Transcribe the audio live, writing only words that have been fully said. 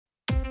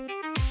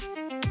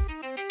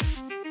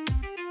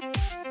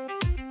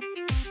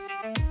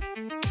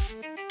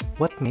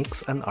What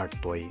makes an art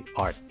toy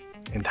art,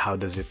 and how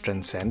does it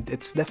transcend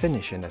its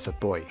definition as a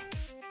toy?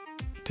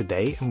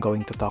 Today, I'm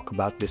going to talk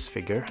about this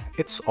figure,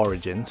 its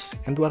origins,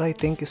 and what I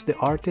think is the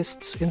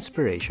artist's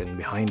inspiration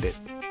behind it.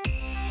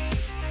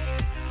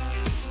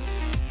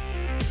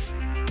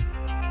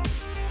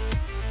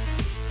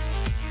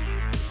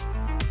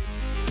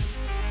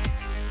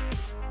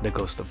 The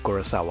Ghost of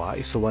Kurosawa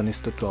is a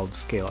 1:12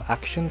 scale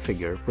action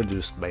figure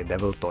produced by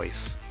Devil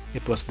Toys.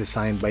 It was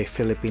designed by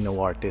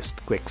Filipino artist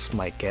Quiccs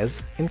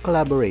in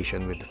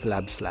collaboration with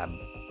Flabs Lab.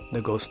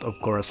 The Ghost of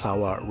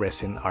Kurosawa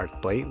resin art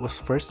toy was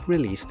first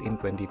released in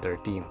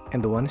 2013,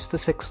 and the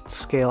 1:6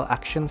 scale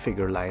action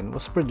figure line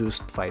was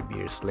produced 5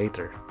 years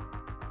later.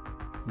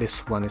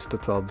 This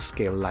 1:12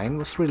 scale line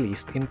was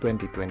released in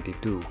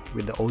 2022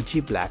 with the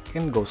OG black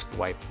and Ghost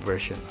white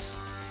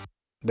versions.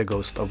 The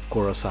Ghost of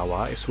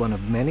Kurosawa is one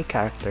of many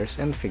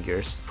characters and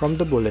figures from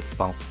the Bullet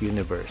Punk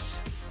universe.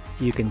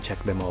 You can check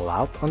them all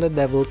out on the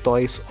Devil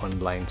Toys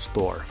online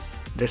store.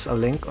 There's a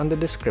link on the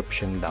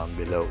description down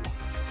below.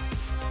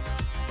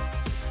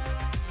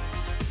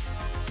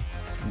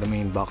 The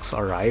main box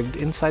arrived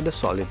inside a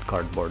solid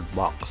cardboard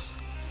box.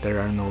 There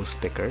are no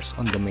stickers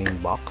on the main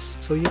box,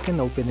 so you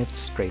can open it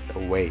straight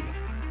away.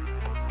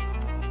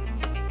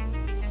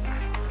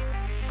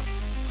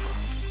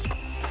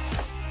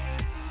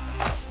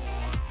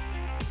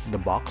 The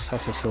box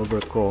has a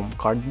silver chrome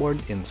cardboard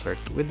insert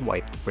with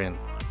white print.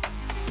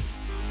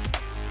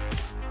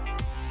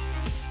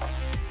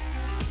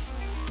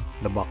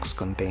 The box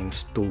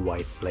contains 2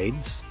 white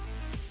blades,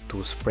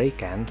 2 spray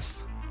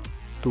cans,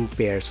 2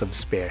 pairs of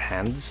spare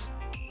hands,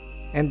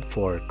 and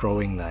 4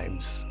 throwing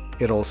knives.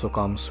 It also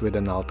comes with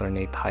an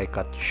alternate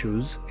high-cut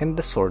shoes and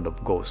the Sword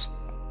of Ghost.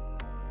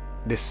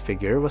 This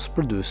figure was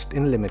produced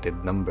in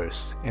limited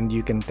numbers, and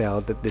you can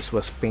tell that this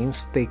was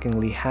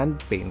painstakingly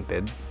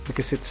hand-painted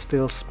because it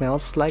still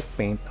smells like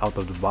paint out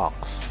of the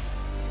box.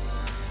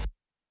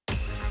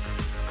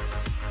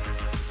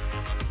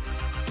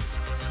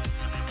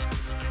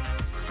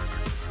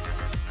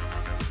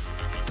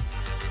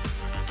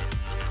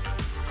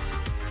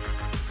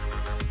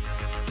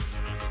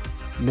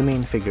 The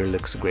main figure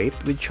looks great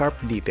with sharp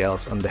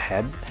details on the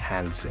head,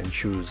 hands, and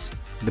shoes.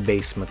 The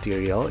base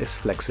material is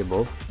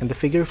flexible, and the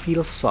figure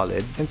feels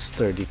solid and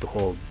sturdy to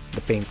hold.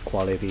 The paint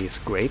quality is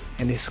great,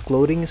 and his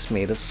clothing is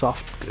made of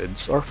soft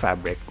goods or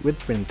fabric with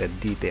printed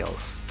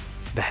details.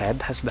 The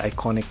head has the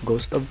iconic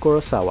Ghost of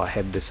Kurosawa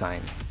head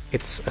design.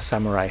 It's a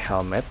samurai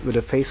helmet with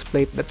a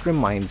faceplate that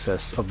reminds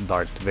us of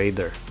Darth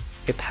Vader.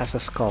 It has a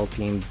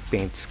skull-themed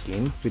paint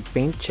scheme with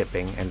paint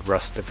chipping and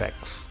rust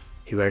effects.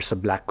 He wears a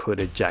black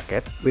hooded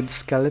jacket with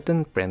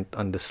skeleton print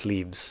on the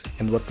sleeves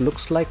and what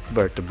looks like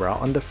vertebra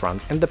on the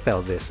front and the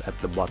pelvis at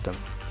the bottom.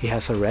 He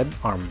has a red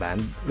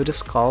armband with a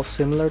skull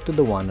similar to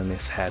the one on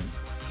his head.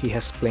 He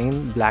has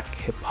plain black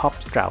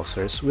hip-hop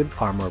trousers with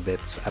armor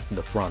bits at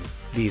the front.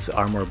 These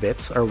armor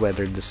bits are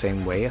weathered the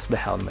same way as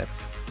the helmet.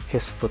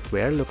 His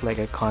footwear look like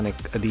iconic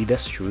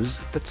Adidas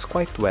shoes that's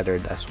quite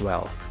weathered as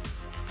well.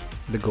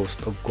 The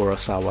Ghost of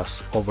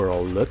Kurosawa's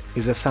overall look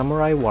is a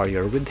samurai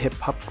warrior with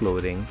hip-hop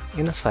clothing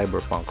in a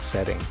cyberpunk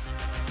setting.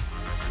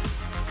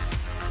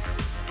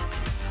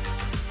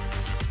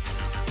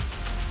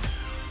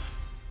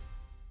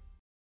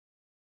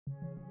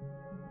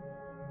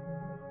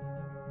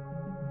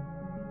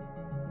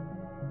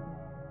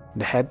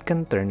 The head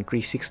can turn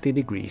 360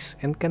 degrees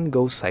and can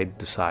go side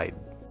to side.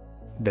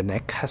 The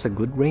neck has a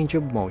good range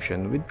of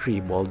motion with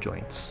 3 ball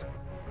joints.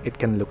 It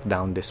can look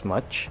down this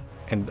much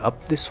and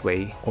up this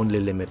way, only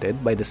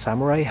limited by the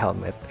samurai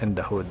helmet and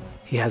the hood.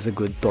 He has a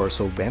good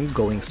torso bend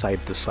going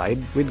side to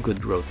side with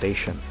good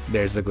rotation.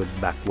 There's a good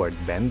backward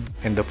bend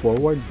and the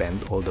forward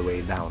bend all the way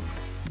down.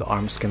 The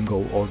arms can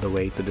go all the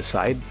way to the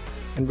side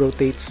and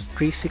rotates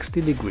 360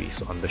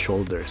 degrees on the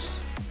shoulders.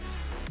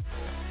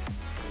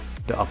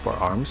 The upper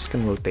arms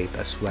can rotate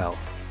as well.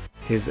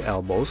 His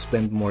elbows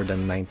bend more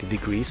than 90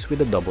 degrees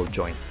with a double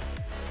joint.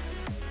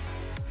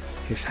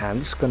 His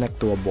hands connect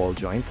to a ball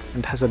joint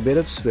and has a bit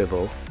of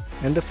swivel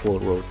and a full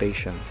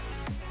rotation.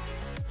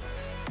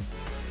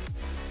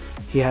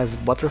 He has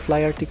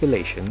butterfly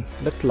articulation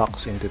that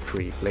locks into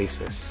 3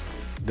 places.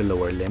 The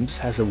lower limbs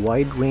has a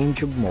wide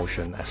range of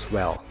motion as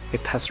well.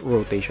 It has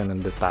rotation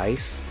on the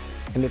thighs,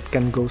 and it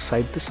can go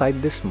side to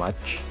side this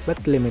much,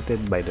 but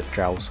limited by the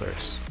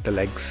trousers. The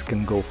legs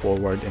can go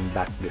forward and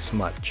back this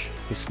much.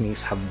 His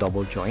knees have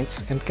double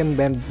joints and can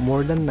bend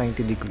more than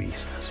 90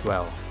 degrees as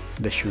well.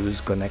 The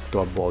shoes connect to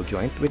a ball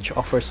joint which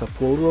offers a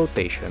full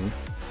rotation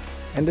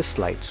and a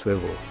slight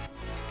swivel.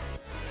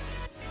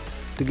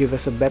 To give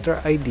us a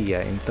better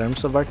idea in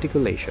terms of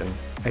articulation,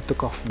 I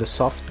took off the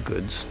soft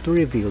goods to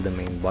reveal the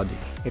main body.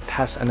 It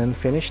has an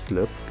unfinished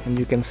look and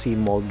you can see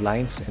mold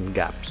lines and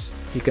gaps.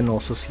 You can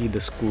also see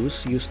the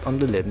screws used on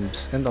the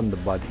limbs and on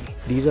the body.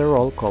 These are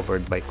all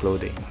covered by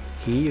clothing.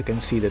 Here you can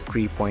see the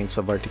 3 points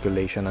of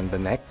articulation on the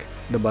neck,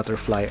 the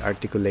butterfly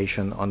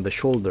articulation on the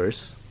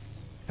shoulders,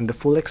 and the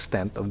full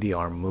extent of the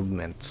arm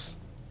movements.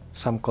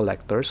 Some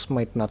collectors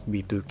might not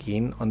be too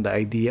keen on the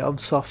idea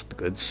of soft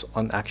goods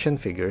on action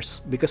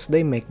figures because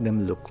they make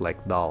them look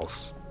like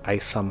dolls. I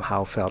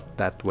somehow felt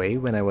that way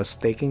when I was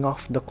taking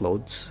off the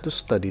clothes to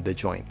study the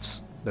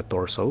joints. The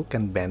torso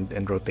can bend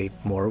and rotate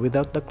more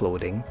without the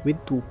clothing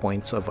with 2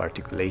 points of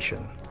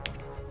articulation.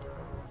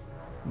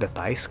 The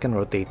thighs can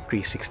rotate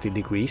 360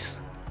 degrees,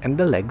 and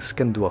the legs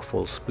can do a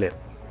full split.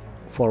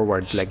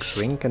 Forward leg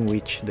swing can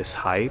reach this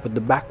high, but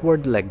the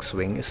backward leg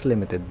swing is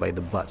limited by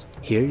the butt.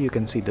 Here you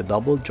can see the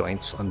double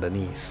joints on the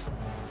knees.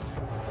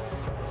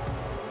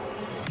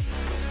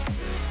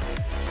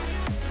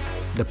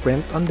 The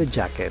print on the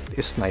jacket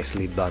is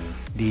nicely done.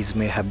 These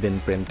may have been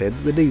printed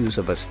with the use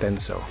of a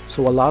stencil,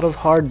 so a lot of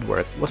hard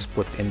work was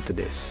put into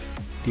this.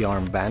 The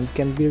armband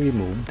can be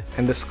removed,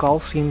 and the skull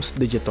seems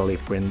digitally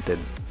printed.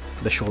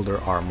 The shoulder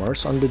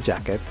armors on the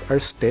jacket are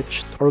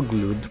stitched or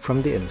glued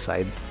from the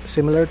inside,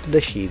 similar to the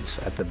sheaths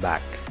at the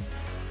back.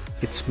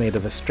 It's made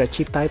of a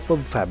stretchy type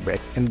of fabric,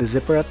 and the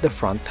zipper at the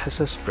front has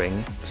a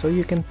spring so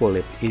you can pull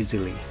it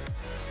easily.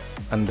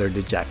 Under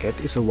the jacket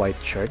is a white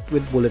shirt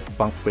with bullet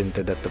punk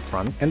printed at the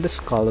front and the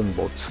skull on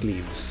both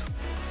sleeves.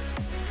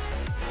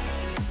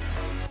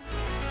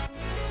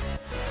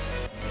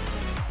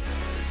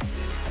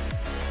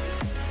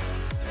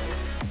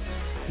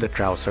 The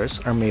trousers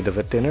are made of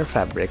a thinner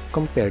fabric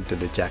compared to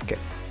the jacket.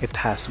 It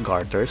has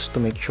garters to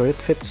make sure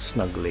it fits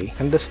snugly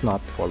and does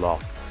not fall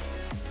off.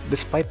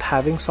 Despite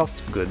having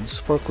soft goods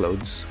for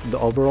clothes, the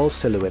overall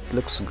silhouette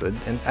looks good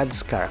and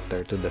adds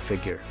character to the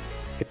figure.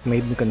 It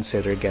made me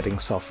consider getting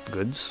soft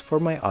goods for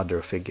my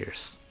other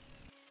figures.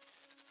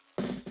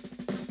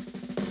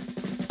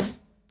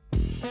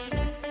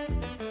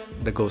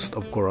 The Ghost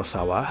of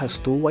Kurosawa has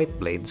 2 white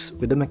blades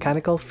with a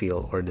mechanical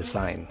feel or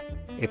design.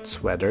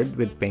 It's weathered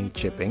with paint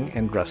chipping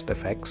and rust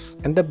effects,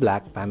 and the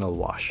black panel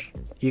wash.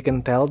 You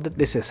can tell that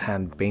this is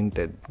hand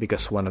painted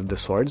because one of the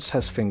swords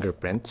has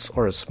fingerprints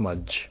or a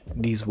smudge.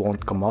 These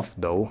won't come off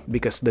though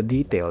because the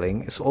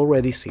detailing is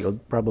already sealed,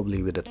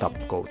 probably with a top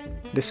coat.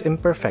 This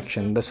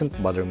imperfection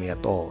doesn't bother me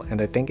at all, and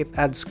I think it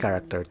adds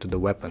character to the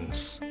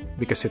weapons.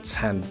 Because it's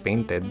hand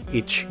painted,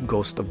 each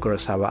Ghost of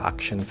Kurosawa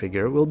action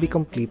figure will be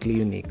completely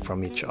unique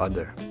from each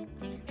other.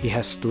 He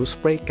has 2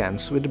 spray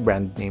cans with the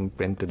brand name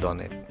printed on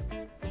it.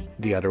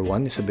 The other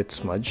one is a bit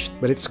smudged,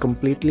 but it's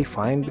completely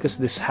fine because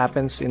this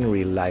happens in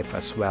real life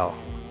as well.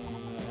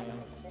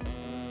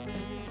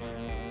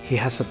 He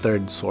has a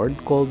 3rd sword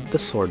called the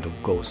Sword of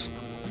Ghost.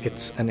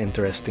 It's an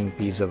interesting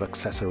piece of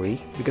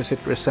accessory because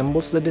it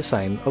resembles the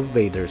design of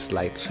Vader's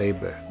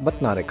lightsaber,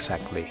 but not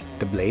exactly.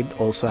 The blade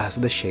also has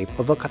the shape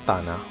of a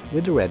katana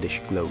with a reddish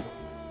glow.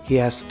 He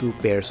has 2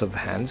 pairs of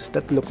hands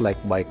that look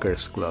like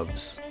biker's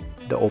gloves.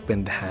 The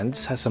opened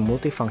hands has a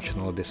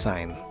multifunctional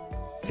design.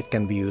 It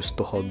can be used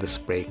to hold the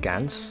spray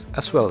cans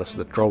as well as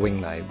the throwing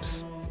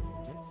knives.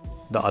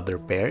 The other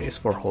pair is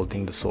for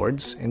holding the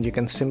swords, and you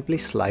can simply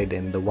slide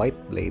in the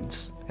white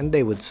blades and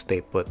they would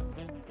stay put.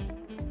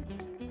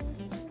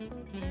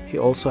 He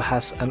also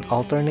has an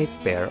alternate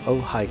pair of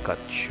high-cut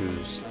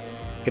shoes.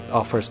 It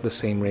offers the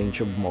same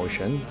range of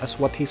motion as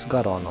what he's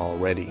got on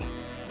already.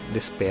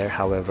 This pair,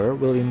 however,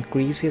 will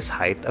increase his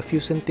height a few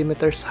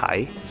centimeters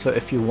high, so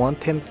if you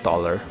want him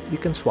taller, you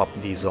can swap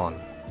these on.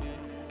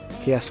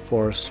 He has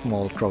 4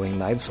 small throwing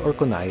knives or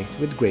kunai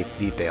with great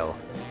detail.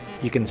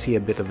 You can see a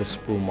bit of a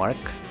sprue mark,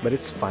 but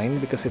it's fine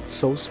because it's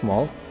so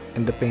small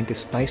and the paint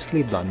is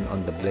nicely done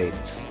on the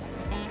blades.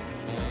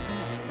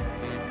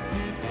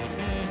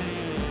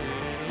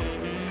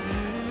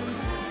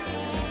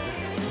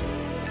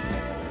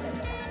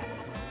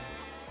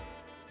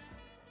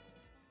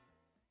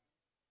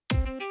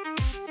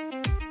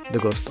 The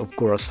Ghost of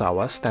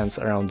Kurosawa stands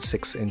around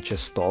 6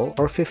 inches tall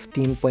or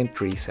 15.3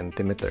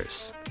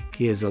 centimeters.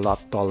 He is a lot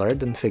taller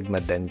than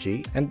Figma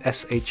Denji and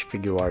SH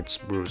Figuarts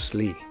Bruce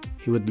Lee.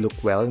 He would look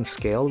well in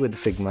scale with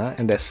Figma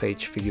and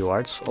SH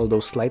Figuarts, although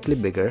slightly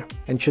bigger,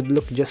 and should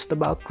look just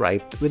about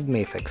right with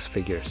Mafex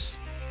figures.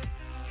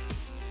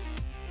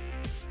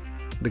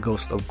 The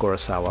Ghost of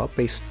Kurosawa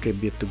pays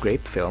tribute to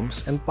great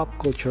films and pop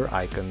culture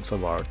icons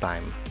of our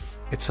time.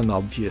 It's an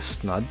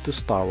obvious nod to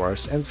Star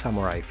Wars and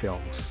samurai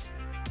films.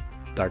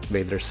 Darth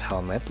Vader's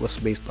helmet was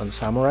based on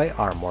samurai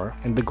armor,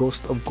 and the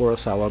Ghost of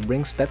Kurosawa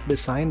brings that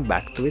design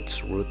back to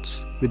its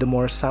roots with a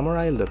more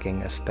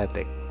samurai-looking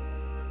aesthetic.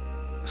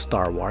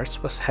 Star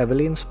Wars was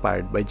heavily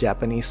inspired by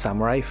Japanese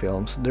samurai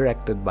films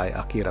directed by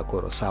Akira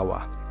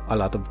Kurosawa. A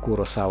lot of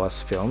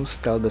Kurosawa's films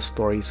tell the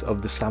stories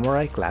of the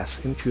samurai class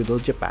in feudal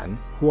Japan,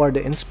 who are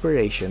the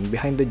inspiration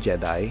behind The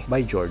Jedi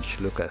by George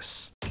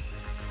Lucas.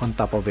 On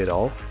top of it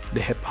all,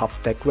 the hip-hop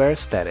techwear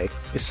aesthetic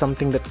is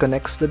something that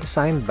connects the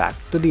design back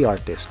to the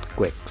artist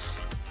Quiccs.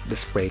 The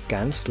spray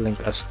cans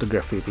link us to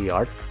graffiti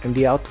art, and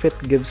the outfit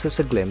gives us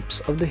a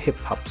glimpse of the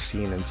hip-hop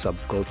scene and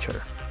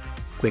subculture.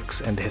 Quiccs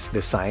and his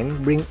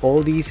design bring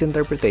all these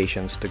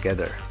interpretations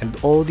together, and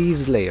all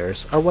these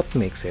layers are what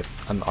makes it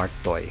an art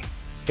toy.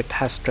 It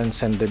has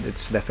transcended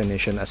its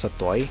definition as a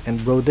toy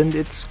and broadened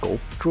its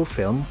scope through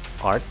film,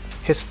 art,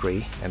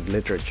 history, and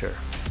literature.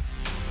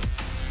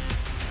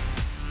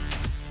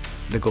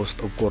 The Ghost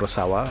of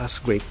Kurosawa has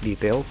great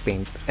detail,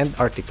 paint, and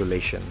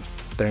articulation.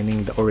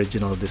 Turning the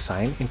original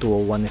design into a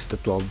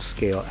 1:12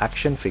 scale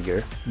action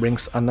figure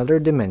brings another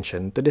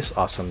dimension to this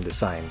awesome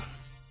design.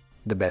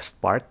 The best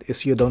part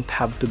is you don't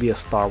have to be a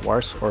Star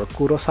Wars or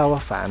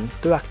Kurosawa fan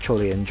to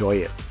actually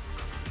enjoy it.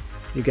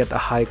 You get a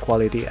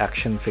high-quality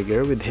action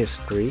figure with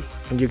history,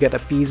 and you get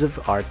a piece of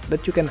art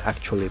that you can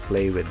actually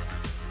play with.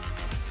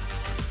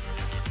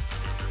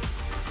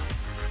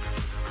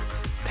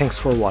 Thanks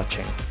for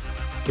watching.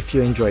 If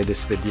you enjoyed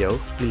this video,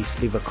 please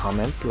leave a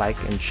comment, like,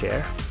 and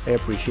share. I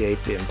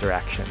appreciate the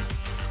interaction.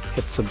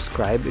 Hit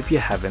subscribe if you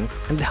haven't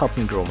and help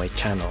me grow my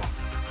channel.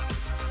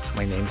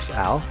 My name's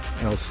Al,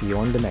 and I'll see you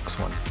on the next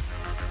one.